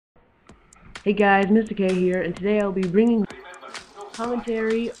Hey guys, MistaaKay here, and today I'll be bringing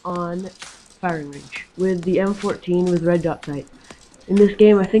commentary on firing range with the M14 with red dot sight. In this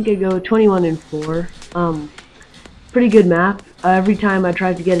game, I think I go 21-4. Pretty good map. Every time I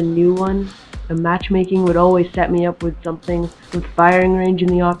tried to get a new one, the matchmaking would always set me up with something with firing range in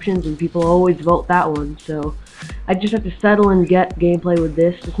the options, and people always vote that one. So I just have to settle and get gameplay with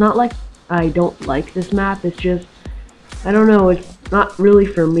this. It's not like I don't like this map. It's just I don't know, it's not really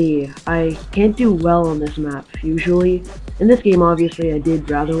for me. I can't do well on this map, usually. In this game, obviously, I did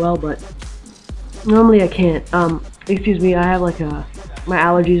rather well, but normally I can't. Excuse me, I have my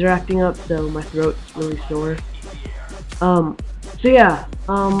allergies are acting up, so my throat's really sore. So yeah,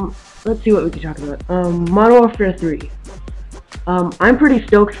 let's see what we can talk about. Modern Warfare 3. I'm pretty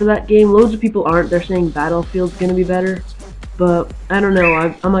stoked for that game. Loads of people aren't. They're saying Battlefield's gonna be better. But, I don't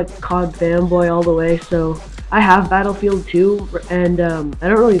know, I'm a COD fanboy all the way, so I have Battlefield 2, and I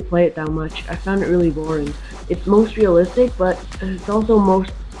don't really play it that much. I found it really boring. It's most realistic, but it's also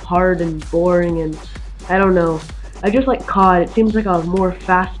most hard and boring, and I don't know. I just like COD. It seems like a more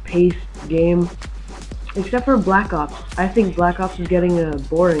fast-paced game. Except for Black Ops. I think Black Ops is getting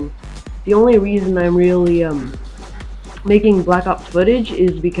boring. The only reason I'm really making Black Ops footage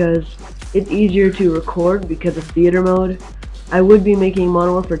is because it's easier to record because of theater mode. I would be making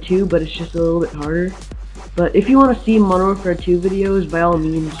Modern Warfare 2, but it's just a little bit harder. But if you want to see Modern Warfare 2 videos, by all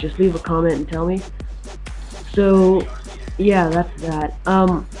means, just leave a comment and tell me. So, yeah, that's that.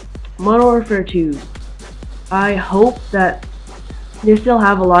 Modern Warfare 2. I hope that they still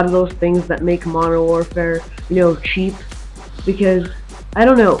have a lot of those things that make Modern Warfare, cheap. Because, I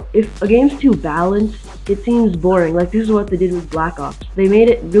don't know, if a game's too balanced, it seems boring. Like, this is what they did with Black Ops. They made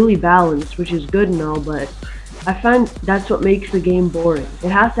it really balanced, which is good and all, but I find that's what makes the game boring.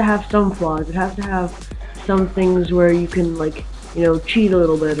 It has to have some flaws. It has to have some things where you can, cheat a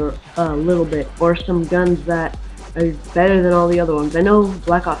little bit, or some guns that are better than all the other ones. I know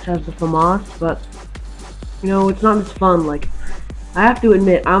Black Ops has the FAMAS, but, it's not as fun. Like, I have to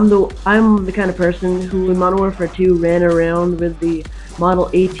admit, I'm the kind of person who in Modern Warfare 2 ran around with the Model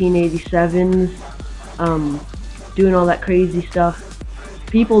 1887s, doing all that crazy stuff.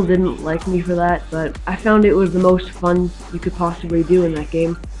 People didn't like me for that, but I found it was the most fun you could possibly do in that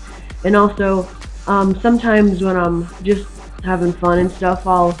game. And also, sometimes when I'm just having fun and stuff,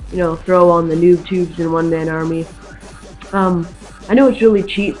 I'll, throw on the noob tubes in one-man army. I know it's really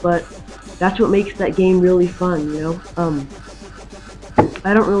cheap, but that's what makes that game really fun,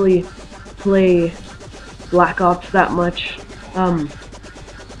 I don't really play Black Ops that much. God,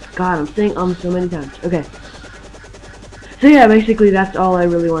 I'm saying so many times. Okay. So yeah, basically that's all I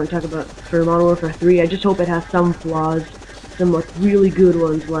really want to talk about for Modern Warfare 3. I just hope it has some flaws, some really good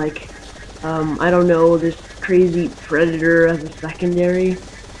ones, like, I don't know, this crazy Predator as a secondary,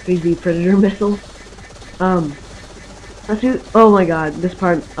 crazy Predator missile. Oh my god, this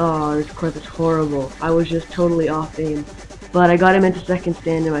clip is horrible. I was just totally off aim. But I got him into second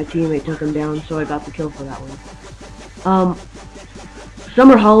stand and my teammate took him down, so I got the kill for that one.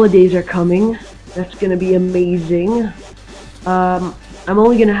 Summer holidays are coming. That's gonna be amazing. I'm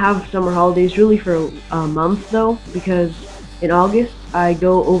only gonna have summer holidays really for a month though, because in August I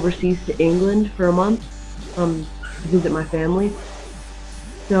go overseas to England for a month, to visit my family.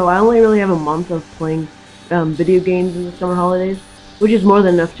 So I only really have a month of playing video games in the summer holidays, which is more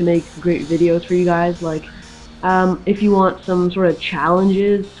than enough to make great videos for you guys. Like, if you want some sort of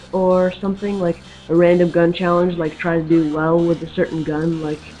challenges or something, like a random gun challenge, like try to do well with a certain gun,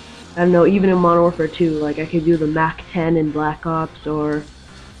 like, I don't know, even in Modern Warfare 2, like I could do the MAC-10 in Black Ops, or,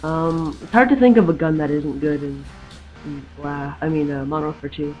 it's hard to think of a gun that isn't good in Modern Warfare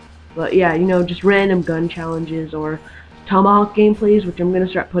 2. But yeah, just random gun challenges, or Tomahawk gameplays, which I'm gonna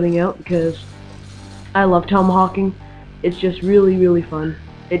start putting out, because I love tomahawking. It's just really, really fun.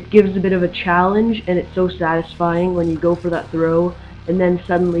 It gives a bit of a challenge, and it's so satisfying when you go for that throw, and then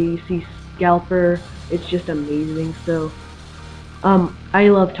suddenly you see Scalper. It's just amazing. So, I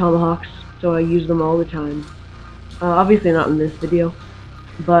love tomahawks, so I use them all the time. Obviously not in this video,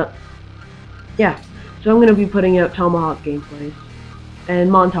 but yeah. So I'm going to be putting out tomahawk gameplays and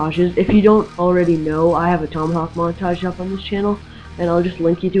montages. If you don't already know, I have a tomahawk montage up on this channel, and I'll just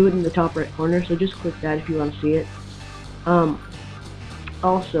link you to it in the top right corner, so just click that if you want to see it.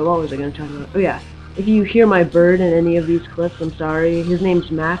 Also, what was I going to talk about? Oh yeah, if you hear my bird in any of these clips, I'm sorry. His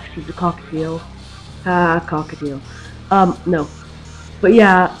name's Max. He's a cockatiel. Cockatiel. No. But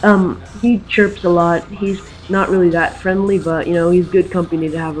yeah, he chirps a lot. He's not really that friendly, but, he's good company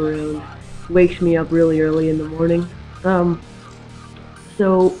to have around. Wakes me up really early in the morning.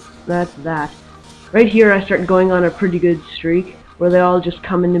 So, that's that. Right here, I start going on a pretty good streak, where they all just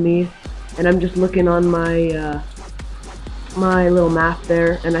come into me. and I'm just looking on my my little map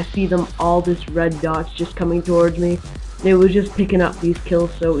there, and I see them all just red dots just coming towards me. And it was just picking up these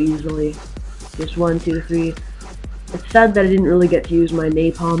kills so easily. Just 1, 2, 3. It's sad that I didn't really get to use my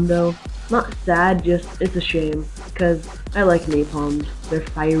napalm though. Not sad, just it's a shame, because I like napalms. They're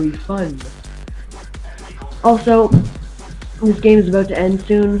fiery fun. Also, this game is about to end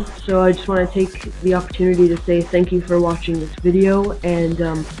soon, so I just want to take the opportunity to say thank you for watching this video,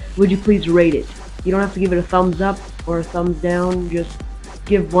 and would you please rate it? You don't have to give it a thumbs up or a thumbs down, just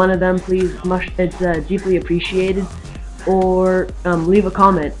give one of them please. It's deeply appreciated. Or leave a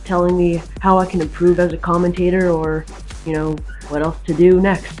comment telling me how I can improve as a commentator, or you know what else to do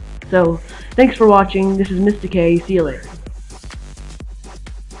next. So thanks for watching. This is MistaaKay. See you later.